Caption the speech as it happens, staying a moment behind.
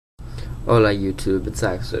Hola YouTube, it's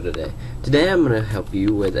Axel today. Today I'm going to help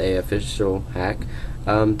you with a official hack,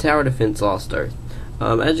 Tower Defense Lost Earth.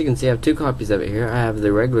 As you can see, I have two copies of it here. I have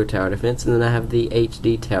the regular Tower Defense and then I have the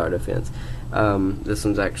HD Tower Defense. This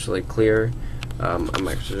one's actually clear. I'm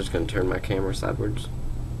actually just going to turn my camera sideways.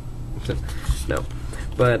 No.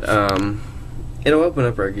 But it'll open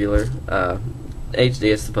up regular. HD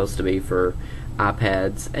is supposed to be for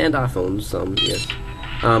iPads and iPhones, yes.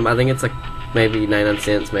 I think it's like maybe 99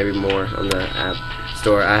 cents, maybe more on the app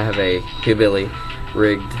store. I have a hillbilly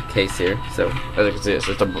rigged case here, so as you can see, it's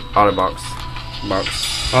just a auto box.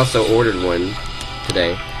 Also ordered one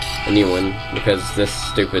today, a new one, because this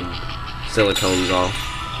stupid silicone's off.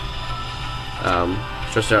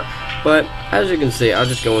 Stressed out. But as you can see, I'll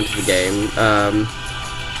just go into the game.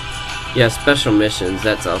 Yeah, special missions,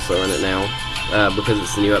 that's also in it now, because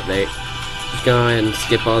it's a new update. Just go ahead and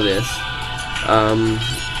skip all this.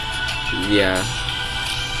 Yeah.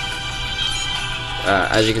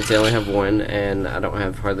 As you can see, I only have one, and I don't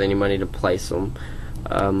have hardly any money to place them.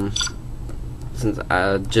 Since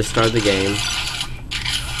I just started the game.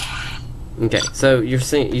 Okay, so you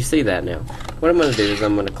see that now. What I'm going to do is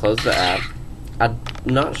I'm going to close the app. I'm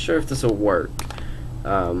not sure if this will work.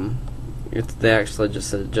 They actually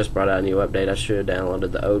just brought out a new update. I should have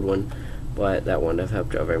downloaded the old one, but that wouldn't have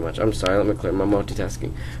helped out very much. I'm sorry, let me clear my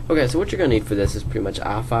multitasking. Okay, so what you're going to need for this is pretty much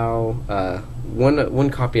iFile, one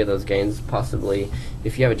copy of those games, possibly,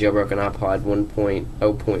 if you have a jailbroken iPod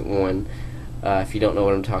 1.0.1. If you don't know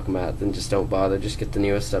what I'm talking about, then just don't bother. Just get the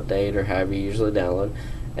newest update or however you usually download.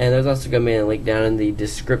 And there's also going to be a link down in the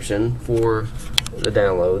description for the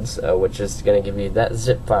downloads, which is going to give you that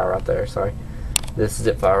zip file right there. Sorry, this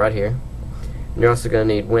zip file right here. And you're also going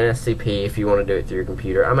to need WinSCP if you want to do it through your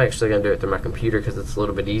computer. I'm actually going to do it through my computer because it's a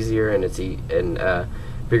little bit easier and it's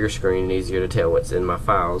bigger screen and easier to tell what's in my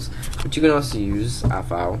files. But you can also use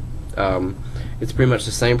iFile. It's pretty much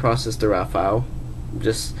the same process through iFile.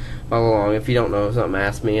 Just follow along. If you don't know something,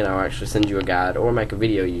 ask me and I'll actually send you a guide or make a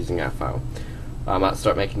video using iFile. I might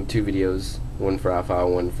start making two videos, one for iFile,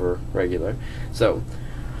 one for regular. So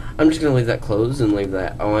I'm just going to leave that closed and leave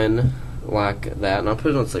that on like that, and I'll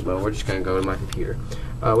put it on sleep mode. We're just going to go to my computer.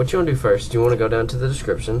 What you want to do first, you want to go down to the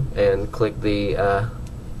description and click the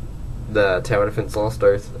Tower Defense Lost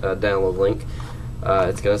Earth download link.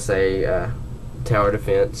 It's going to say Tower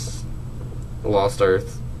Defense Lost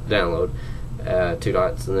Earth download, 2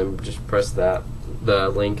 dots, and then just press that. The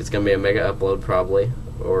link is going to be a mega upload probably,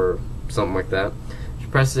 or something like that.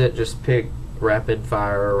 Just press it, just pick rapid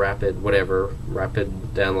fire, rapid whatever,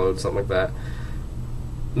 rapid download, something like that.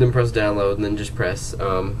 And then press download, and then just press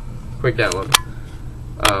quick download.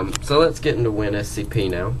 So let's get into WinSCP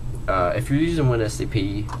now. If you're using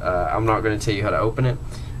WinSCP, I'm not going to tell you how to open it.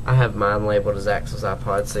 I have mine labeled as Axel's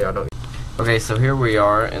iPod, so y'all don't. Okay, so here we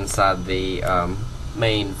are inside the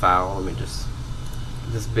main file. Let me just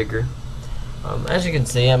get this bigger. As you can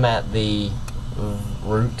see, I'm at the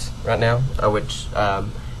root right now, which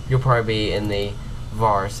you'll probably be in the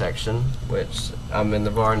var section, which I'm in the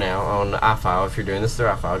var now on iFile. If you're doing this through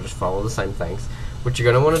iFile, just follow the same things. What you're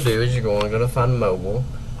going to want to do is you're going to find mobile,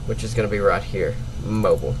 which is going to be right here,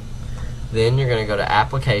 mobile. Then you're going to go to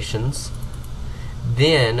applications.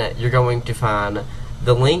 Then you're going to find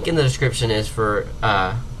the link in the description is for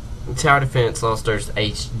Tower Defense Lost Earth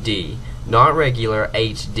HD, not regular,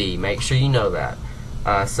 HD. Make sure you know that.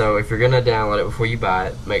 So if you're going to download it before you buy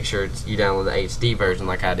it, make sure you download the HD version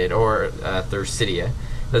like I did, or through Cydia.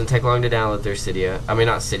 It doesn't take long to download through Cydia. I mean,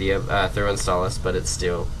 not Cydia, through Installous, but it's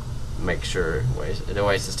still, make sure it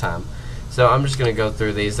wastes time. So I'm just going to go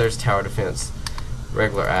through these. There's Tower Defense,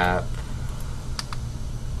 regular app.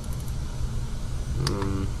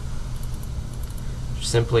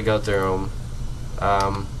 Simply go through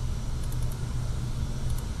them.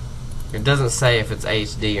 It doesn't say if it's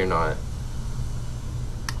HD or not,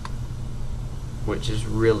 which is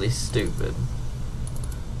really stupid.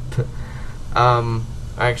 I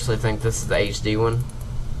actually think this is the HD one.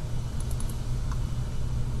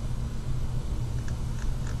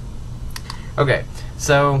 Okay,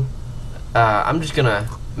 so I'm just gonna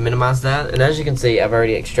minimize that, and as you can see, I've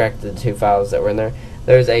already extracted the 2 files that were in there.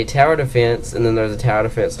 There's a Tower Defense, and then there's a Tower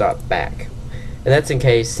Defense.back, and that's in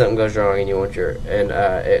case something goes wrong and you want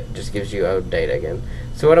it just gives you old data again.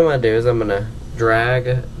 So what I'm gonna do is I'm gonna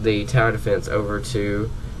drag the Tower Defense over to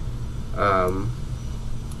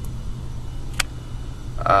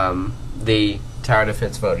the Tower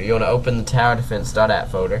Defense folder. You want to open the Tower Defense.app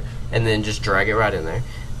folder and then just drag it right in there,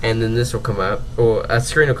 and then this will come up, or a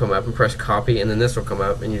screen will come up, and press copy, and then this will come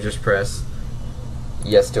up and you just press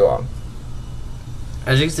yes to all.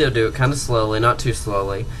 As you can see, I'll do it kind of slowly, not too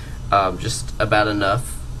slowly, just about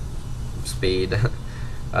enough speed.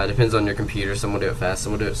 Depends on your computer. Some will do it fast,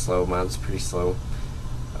 some will do it slow. Mine's pretty slow.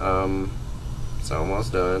 So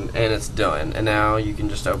almost done, and it's done. And now you can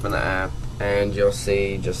just open the app, and you'll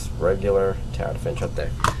see just regular tower defense right there.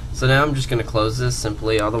 So now I'm just going to close this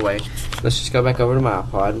simply all the way. Let's just go back over to my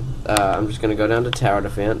iPod. I'm just going to go down to tower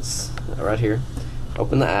defense right here.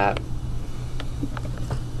 Open the app.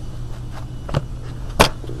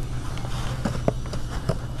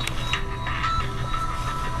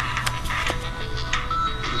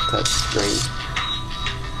 Touch screen.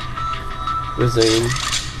 Resume.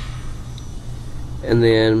 And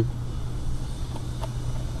then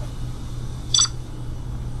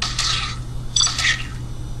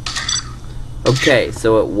okay,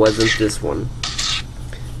 so it wasn't this one.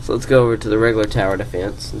 So let's go over to the regular tower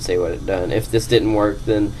defense and see what it done. If this didn't work,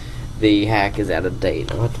 then the hack is out of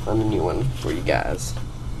date. I'll have to find a new one for you guys.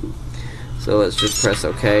 So let's just press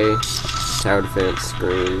OK. Tower defense,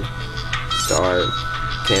 screen, start,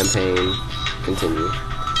 campaign, continue.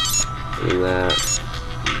 Doing that.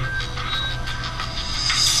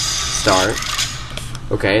 Start.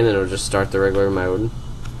 Okay, and then it'll just start the regular mode.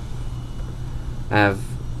 I have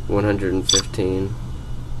 115.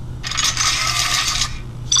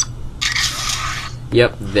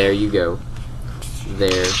 Yep, there you go.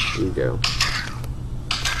 There you go.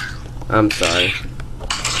 I'm sorry.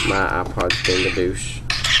 My iPod's being a douche.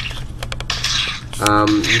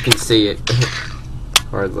 You can see it.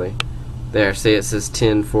 Hardly. There, see it says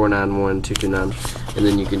 10.491.229, and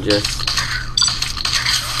then you can just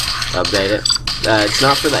update it. It's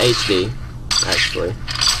not for the HD, actually.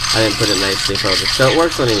 I didn't put it in the HD folder, so it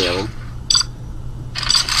works on any of them.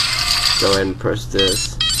 Go ahead and press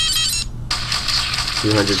this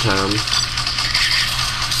 200 times.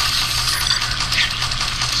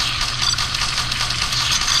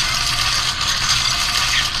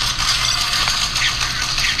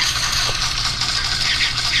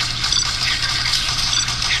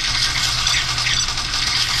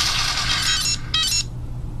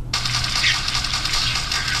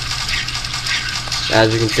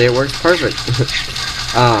 As you can see, it works perfect.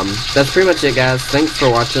 That's pretty much it, guys. Thanks for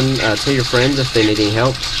watching. Tell your friends if they need any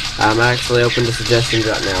help. I'm actually open to suggestions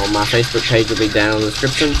right now. My Facebook page will be down in the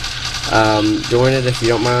description. Join it if you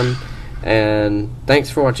don't mind. And thanks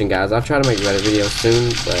for watching, guys. I'll try to make better videos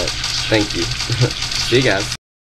soon, but thank you. See you guys.